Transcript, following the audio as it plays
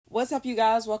What's up, you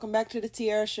guys? Welcome back to the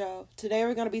Tiara Show. Today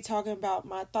we're going to be talking about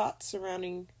my thoughts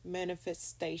surrounding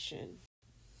manifestation.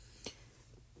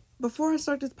 Before I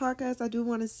start this podcast, I do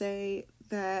want to say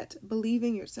that believe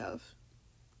in yourself.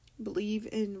 Believe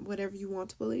in whatever you want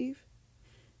to believe.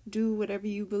 Do whatever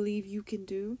you believe you can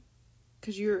do,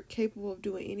 because you're capable of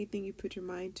doing anything you put your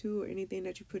mind to or anything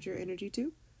that you put your energy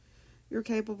to. You're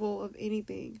capable of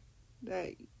anything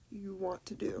that you want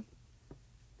to do.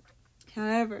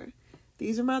 However,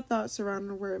 these are my thoughts surrounding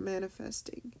the word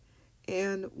manifesting.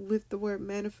 And with the word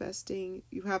manifesting,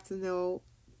 you have to know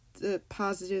the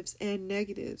positives and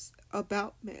negatives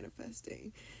about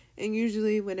manifesting. And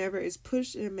usually whenever it's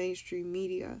pushed in mainstream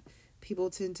media, people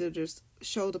tend to just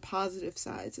show the positive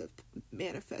sides of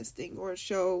manifesting or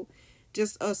show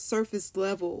just a surface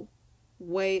level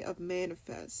way of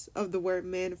the word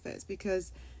manifest,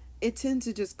 because it tends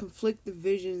to just conflict the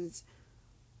visions,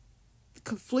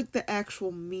 conflict the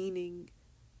actual meaning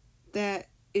that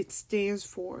it stands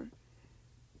for.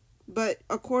 But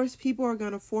of course, people are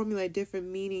going to formulate different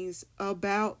meanings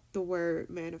about the word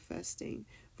manifesting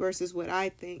versus what I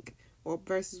think or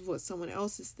versus what someone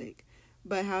else's think.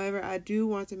 But however, I do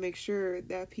want to make sure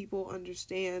that people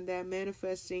understand that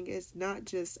manifesting is not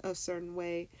just a certain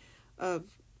way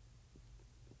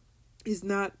is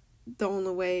not the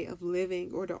only way of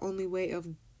living or the only way of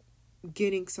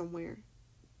getting somewhere.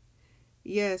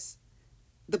 Yes,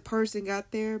 the person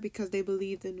got there because they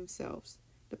believed in themselves.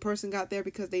 The person got there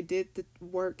because they did the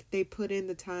work, they put in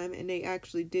the time, and they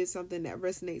actually did something that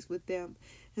resonates with them,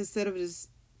 instead of just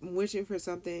wishing for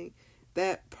something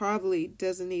that probably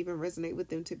doesn't even resonate with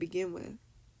them to begin with.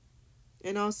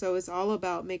 And also, it's all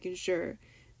about making sure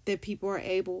that people are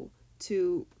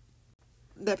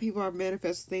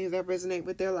manifesting things that resonate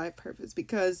with their life purpose,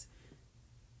 because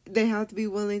they have to be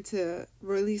willing to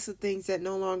release the things that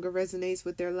no longer resonates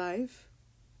with their life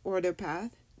or their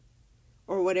path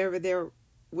or whatever they're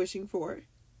wishing for,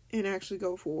 and actually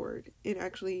go forward and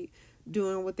actually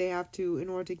doing what they have to in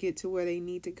order to get to where they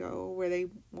need to go, where they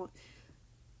want.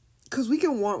 Because we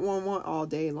can want all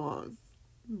day long.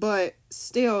 But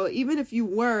still, even if you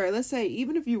were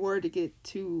to get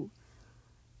to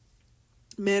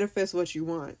manifest what you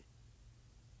want,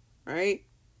 right?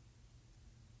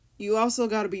 You also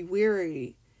got to be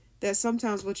wary that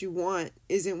sometimes what you want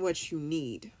isn't what you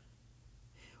need,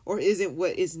 or isn't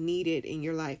what is needed in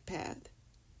your life path.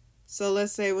 So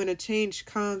let's say when a change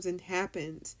comes and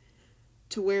happens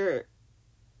to where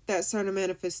that certain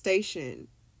manifestation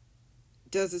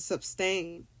doesn't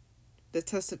sustain the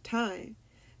test of time,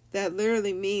 that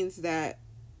literally means that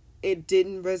it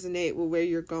didn't resonate with where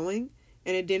you're going,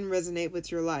 and it didn't resonate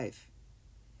with your life,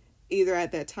 either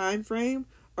at that time frame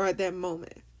or at that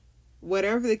moment.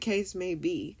 Whatever the case may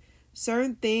be,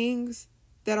 certain things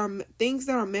that are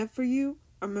meant for you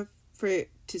are meant for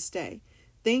it to stay.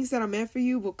 Things that are meant for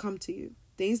you will come to you.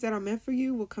 Things that are meant for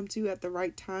you will come to you at the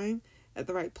right time, at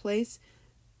the right place.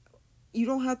 You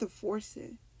don't have to force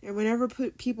it. And whenever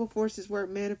people force this word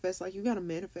manifest, like, you got to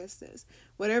manifest this.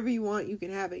 Whatever you want, you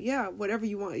can have it. Yeah, whatever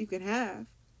you want, you can have.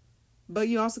 But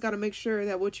you also got to make sure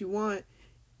that what you want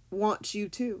wants you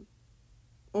too.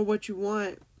 Or what you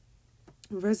want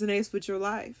resonates with your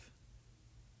life.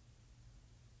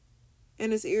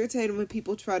 And it's irritating when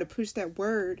people try to push that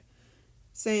word,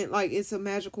 saying like it's a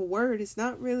magical word. It's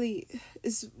not really.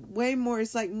 It's way more.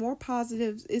 It's like more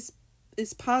positives.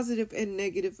 It's positive and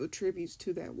negative attributes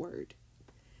to that word.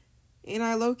 And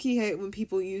I low-key hate when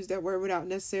people use that word without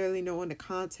necessarily knowing the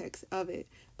context of it.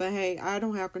 But hey, I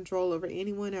don't have control over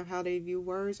anyone of how they view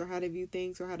words or how they view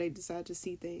things or how they decide to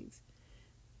see things.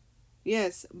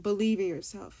 Yes, believe in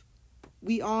yourself.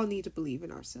 We all need to believe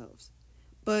in ourselves.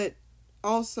 But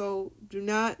also, do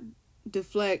not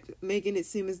deflect, making it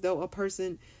seem as though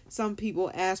some people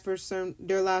ask for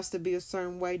their lives to be a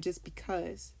certain way just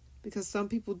because. Because some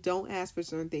people don't ask for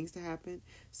certain things to happen.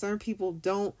 Certain people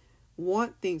don't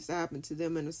want things to happen to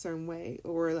them in a certain way.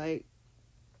 Or like,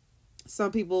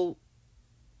 some people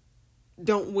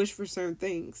don't wish for certain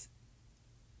things.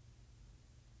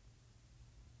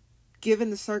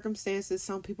 Given the circumstances,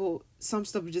 some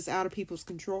stuff is just out of people's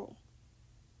control.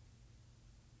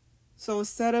 So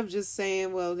instead of just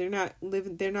saying, well, they're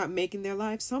not making their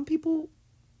life, some people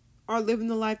are living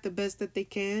the life the best that they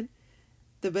can,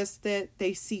 the best that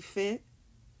they see fit,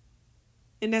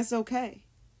 and that's okay.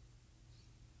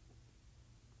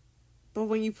 But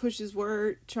when you push this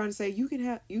word, trying to say you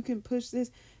can push this,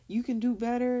 you can do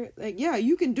better, like, yeah,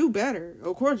 you can do better.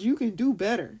 Of course, you can do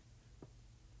better.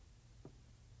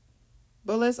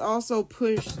 But let's also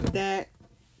push that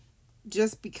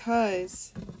just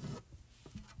because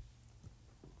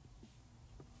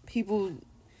people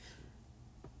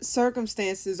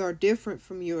circumstances are different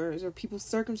from yours, or people's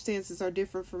circumstances are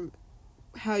different from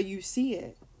how you see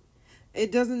it.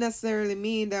 It doesn't necessarily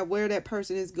mean that where that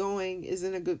person is going is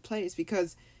in a good place,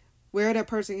 because where that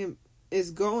person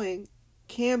is going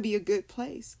can be a good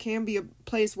place, can be a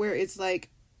place where it's like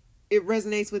it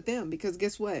resonates with them, because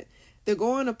guess what? They're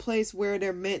going a place where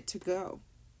they're meant to go.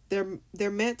 They're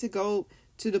meant to go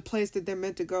to the place that they're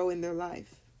meant to go in their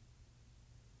life.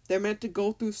 They're meant to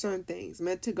go through certain things,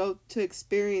 meant to go to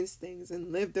experience things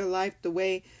and live their life the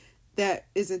way that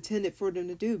is intended for them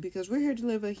to do, because we're here to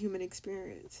live a human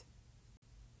experience.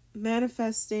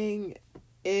 Manifesting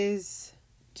is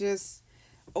just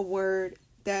a word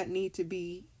that need to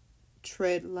be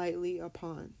tread lightly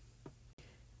upon.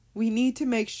 We need to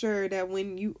make sure that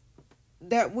when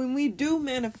we do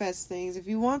manifest things, if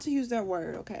you want to use that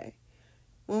word, okay,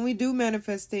 when we do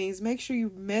manifest things, make sure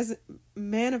you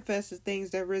manifest the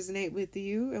things that resonate with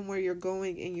you and where you're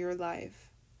going in your life.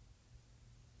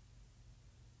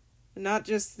 Not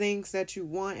just things that you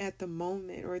want at the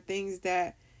moment, or things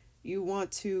that you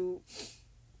want to,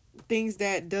 things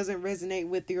that doesn't resonate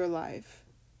with your life.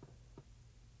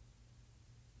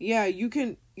 Yeah, you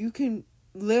can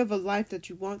live a life that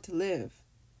you want to live.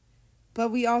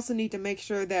 But we also need to make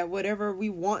sure that whatever we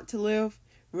want to live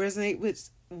resonate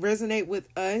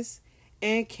with us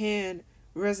and can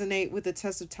resonate with the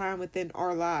test of time within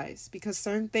our lives. Because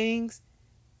certain things,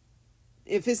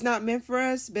 if it's not meant for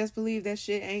us, best believe that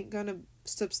shit ain't gonna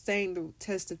sustain the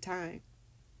test of time.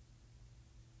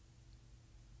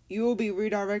 You will be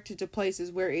redirected to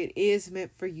places where it is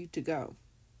meant for you to go.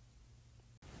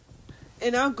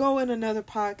 And I'll go in another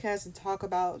podcast and talk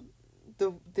about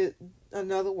the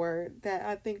another word that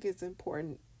I think is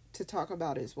important to talk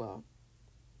about as well.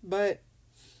 But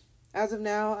as of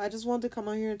now, I just wanted to come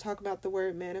on here and talk about the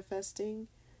word manifesting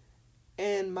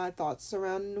and my thoughts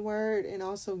surrounding the word, and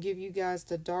also give you guys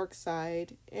the dark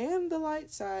side and the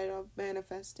light side of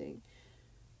manifesting.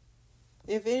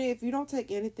 If you don't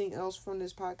take anything else from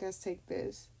this podcast, take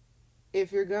this.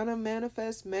 If you're gonna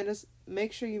manifest,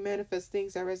 make sure you manifest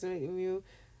things that resonate with you.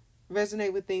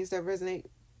 Resonate with things that resonate,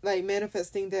 like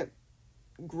manifest things that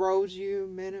grows you.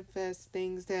 Manifest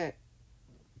things that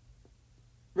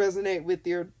resonate with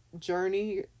your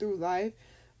journey through life.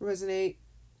 Resonate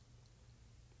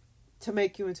to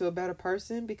make you into a better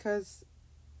person, because,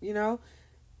 you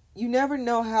never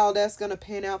know how that's going to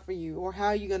pan out for you, or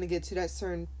how you're going to get to that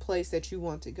certain place that you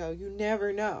want to go. You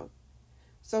never know.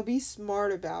 So be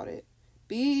smart about it.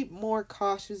 Be more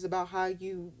cautious about how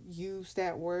you use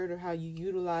that word, or how you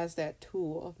utilize that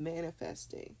tool of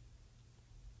manifesting.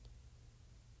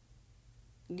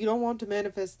 You don't want to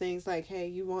manifest things like, hey,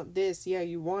 you want this, yeah,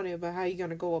 you want it, but how you going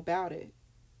to go about it?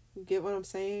 You get what I'm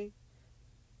saying?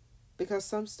 Because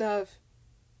some stuff,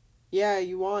 yeah,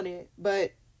 you want it,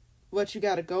 but what you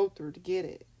got to go through to get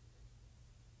it.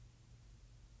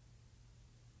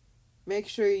 Make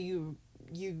sure you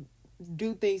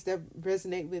do things that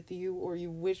resonate with you, or you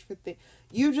wish for things.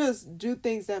 You just do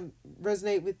things that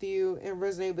resonate with you and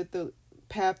resonate with the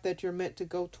path that you're meant to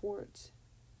go towards.